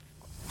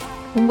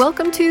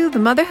Welcome to the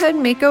Motherhood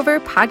Makeover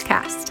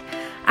Podcast.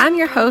 I'm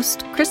your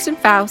host, Kristen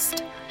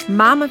Faust,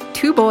 mom of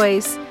 2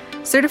 boys,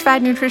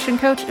 certified nutrition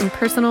coach, and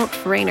personal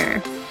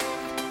trainer.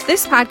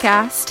 This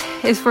podcast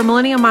is for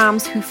millennial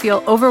moms who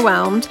feel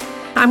overwhelmed.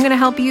 I'm going to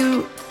help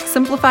you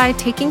simplify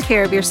taking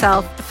care of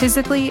yourself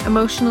physically,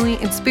 emotionally,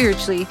 and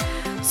spiritually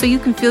so you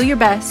can feel your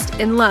best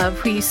and love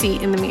who you see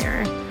in the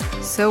mirror.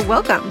 So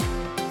welcome.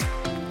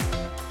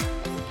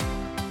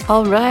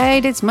 All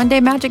right, it's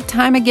Monday Magic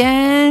time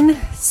again.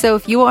 So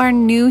if you are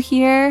new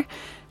here,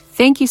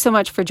 thank you so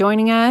much for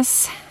joining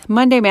us.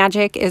 Monday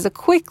Magic is a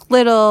quick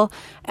little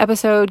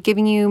episode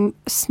giving you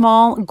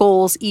small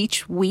goals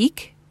each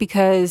week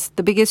because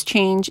the biggest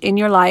change in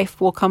your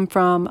life will come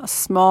from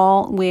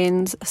small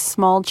wins,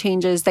 small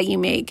changes that you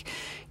make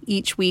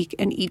each week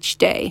and each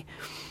day.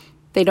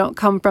 They don't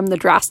come from the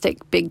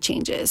drastic big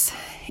changes.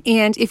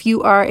 And if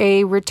you are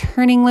a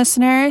returning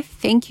listener,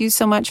 thank you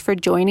so much for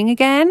joining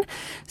again.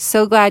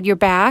 So glad you're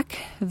back.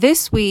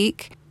 This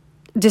week,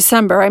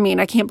 December,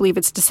 I can't believe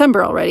it's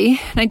December already.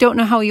 And I don't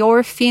know how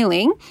you're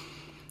feeling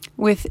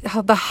with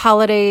the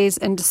holidays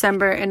and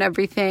December and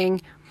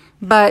everything.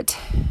 But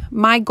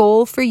my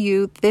goal for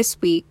you this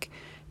week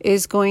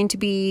is going to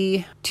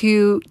be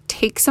to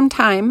take some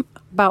time,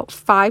 about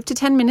 5 to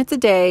 10 minutes a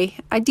day,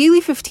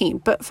 ideally 15,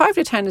 but 5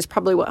 to 10 is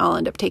probably what I'll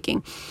end up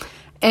taking,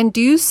 and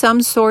do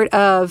some sort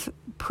of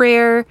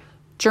prayer,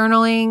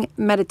 journaling,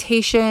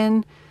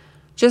 meditation,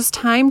 just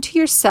time to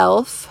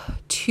yourself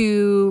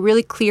to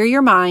really clear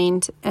your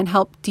mind and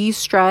help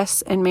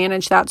de-stress and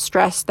manage that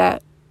stress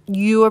that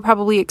you are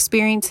probably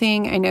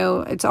experiencing. I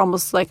know it's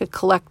almost like a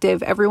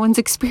collective, everyone's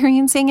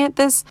experiencing it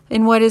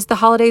in what is the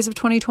holidays of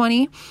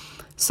 2020.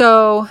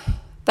 So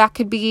that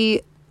could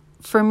be,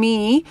 for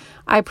me,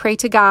 I pray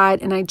to God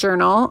and I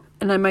journal.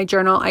 And in my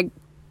journal, I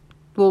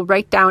will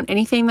write down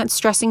anything that's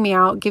stressing me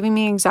out, giving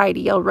me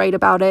anxiety. I'll write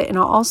about it. And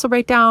I'll also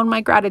write down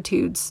my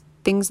gratitudes,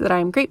 things that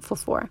I'm grateful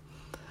for.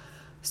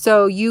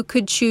 So you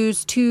could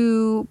choose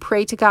to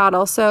pray to God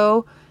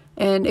also.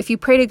 And if you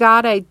pray to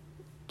God,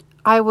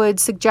 I would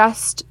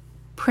suggest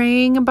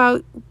praying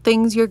about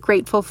things you're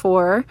grateful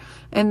for.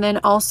 And then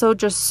also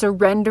just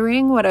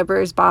surrendering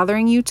whatever is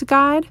bothering you to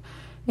God.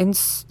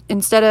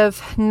 Instead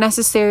of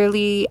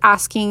necessarily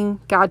asking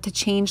God to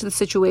change the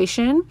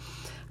situation,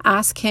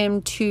 ask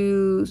Him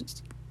to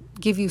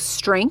give you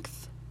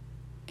strength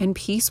and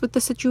peace with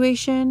the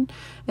situation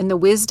and the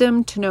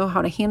wisdom to know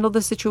how to handle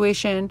the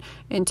situation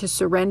and to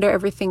surrender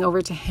everything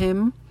over to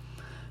Him.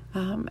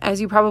 As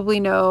you probably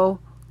know,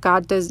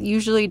 God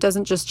usually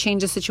doesn't just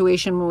change the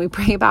situation when we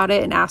pray about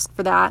it and ask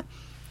for that.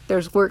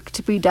 There's work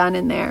to be done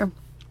in there.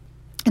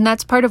 And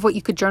that's part of what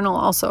you could journal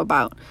also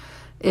about,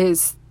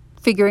 is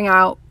figuring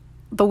out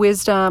the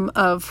wisdom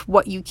of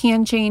what you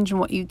can change and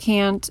what you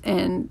can't,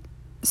 and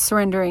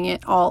surrendering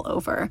it all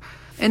over.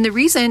 And the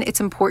reason it's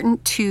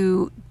important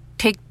to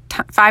take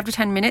 5 to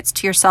 10 minutes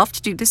to yourself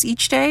to do this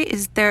each day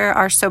is there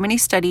are so many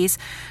studies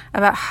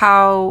about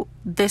how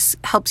this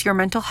helps your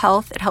mental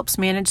health. It helps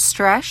manage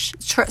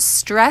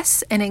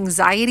stress and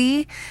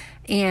anxiety,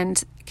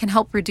 and can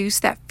help reduce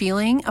that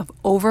feeling of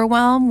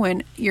overwhelm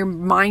when your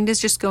mind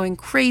is just going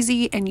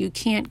crazy and you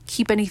can't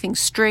keep anything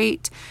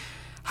straight.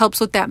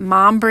 Helps with that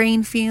mom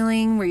brain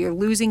feeling where you're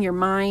losing your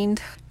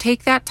mind.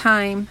 Take that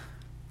time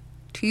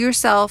to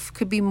yourself,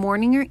 could be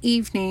morning or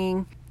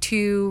evening,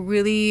 to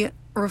really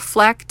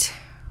reflect,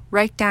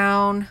 write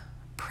down,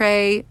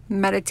 pray,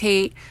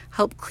 meditate,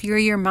 help clear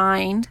your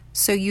mind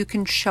so you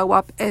can show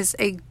up as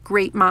a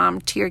great mom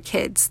to your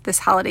kids this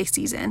holiday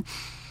season.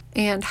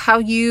 And how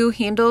you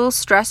handle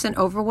stress and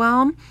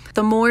overwhelm,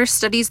 the more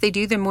studies they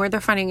do, the more they're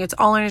finding it's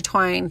all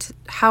intertwined.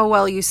 How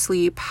well you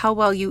sleep, how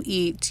well you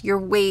eat, your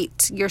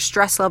weight, your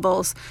stress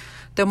levels.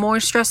 The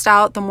more stressed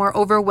out, the more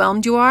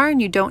overwhelmed you are,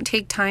 and you don't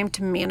take time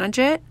to manage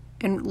it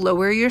and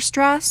lower your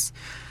stress,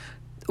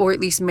 or at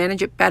least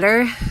manage it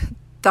better,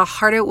 the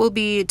harder it will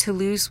be to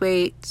lose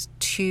weight,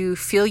 to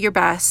feel your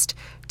best,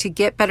 to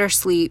get better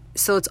sleep.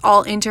 So it's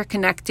all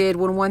interconnected.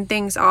 When one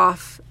thing's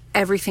off,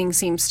 everything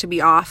seems to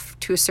be off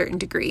to a certain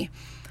degree.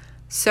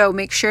 So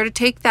make sure to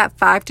take that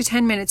 5 to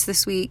 10 minutes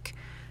this week.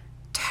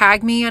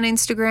 Tag me on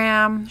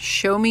Instagram.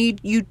 Show me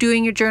you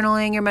doing your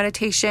journaling, your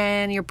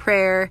meditation, your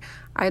prayer.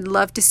 I'd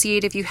love to see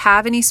it. If you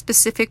have any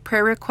specific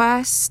prayer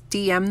requests,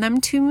 DM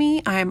them to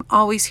me. I'm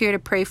always here to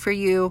pray for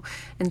you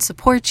and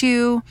support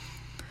you.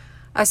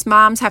 Us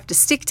moms have to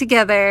stick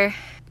together.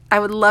 I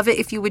would love it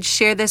if you would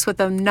share this with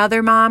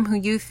another mom who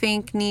you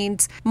think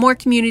needs more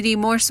community,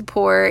 more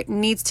support,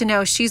 needs to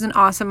know she's an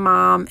awesome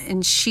mom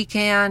and she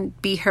can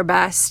be her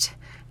best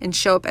and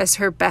show up as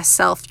her best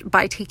self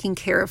by taking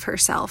care of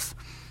herself.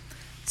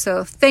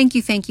 So thank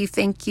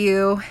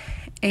you.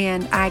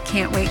 And I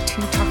can't wait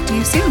to talk to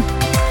you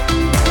soon.